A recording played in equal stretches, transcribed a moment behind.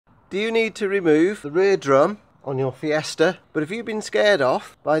Do you need to remove the rear drum on your Fiesta, but have you been scared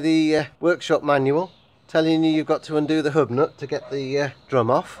off by the workshop manual telling you you've got to undo the hub nut to get the drum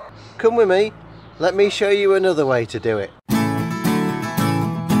off? Come with me, let me show you another way to do it.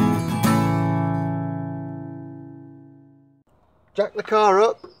 Jack the car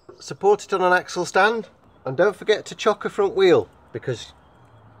up, support it on an axle stand, and don't forget to chock a front wheel because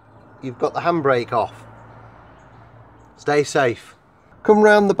you've got the handbrake off. Stay safe. Come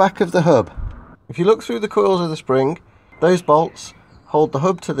round the back of the hub. If you look through the coils of the spring, those bolts hold the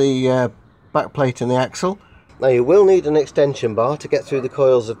hub to the back plate in the axle. Now you will need an extension bar to get through the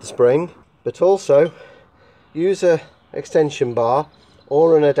coils of the spring, but also use an extension bar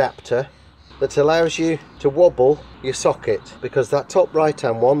or an adapter that allows you to wobble your socket, because that top right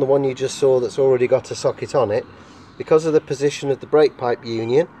hand one, the one you just saw that's already got a socket on it, because of the position of the brake pipe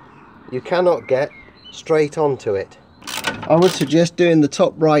union, you cannot get straight onto it. I would suggest doing the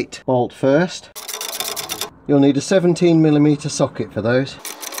top right bolt first. You'll need a 17mm socket for those.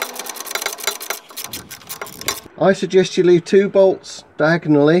 I suggest you leave 2 bolts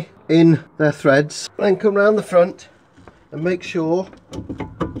diagonally in their threads, then come round the front and make sure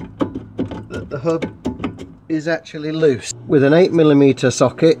that the hub is actually loose. With an 8mm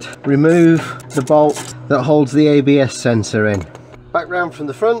socket, remove the bolt that holds the ABS sensor in. Back round from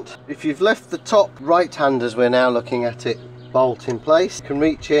the front, if you've left the top right hand, as we're now looking at it, bolt in place, you can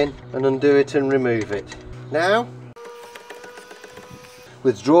reach in and undo it and remove it. Now,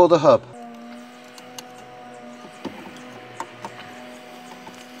 withdraw the hub.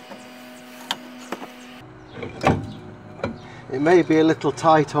 It may be a little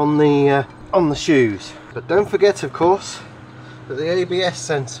tight on the shoes, but don't forget, of course, that the ABS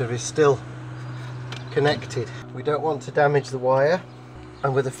sensor is still connected. We don't want to damage the wire,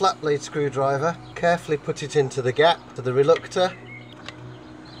 and with a flat blade screwdriver carefully put it into the gap to the reluctor,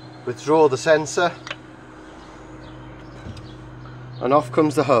 withdraw the sensor, and off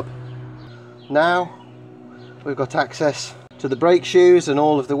comes the hub. Now we've got access to the brake shoes and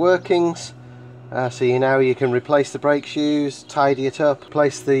all of the workings, so you can replace the brake shoes, tidy it up,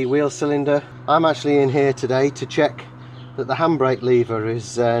 replace the wheel cylinder. I'm actually in here today to check that the handbrake lever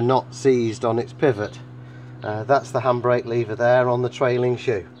is not seized on its pivot. That's the handbrake lever there on the trailing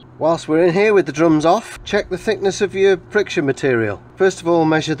shoe. Whilst we're in here with the drums off, check the thickness of your friction material. First of all,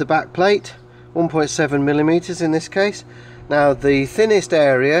 measure the back plate, 1.7mm in this case. Now the thinnest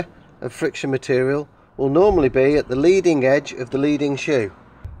area of friction material will normally be at the leading edge of the leading shoe.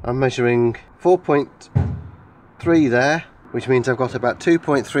 I'm measuring 4.3 there, which means I've got about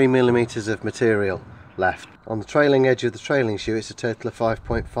 2.3mm of material left. On the trailing edge of the trailing shoe, it's a total of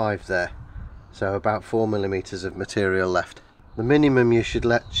 5.5 there. So about 4mm of material left. The minimum you should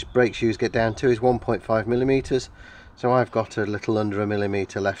let brake shoes get down to is 1.5mm, so I've got a little under a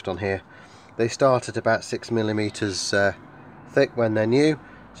millimetre left on here. They start at about 6mm thick when they're new,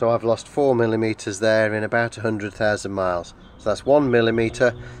 so I've lost 4mm there in about 100,000 miles. So that's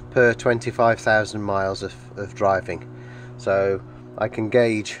 1mm per 25,000 miles of driving. So I can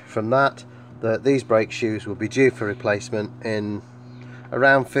gauge from that these brake shoes will be due for replacement in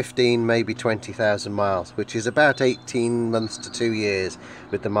around 15, maybe 20,000 miles, which is about 18 months to 2 years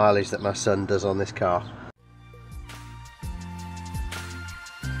with the mileage that my son does on this car.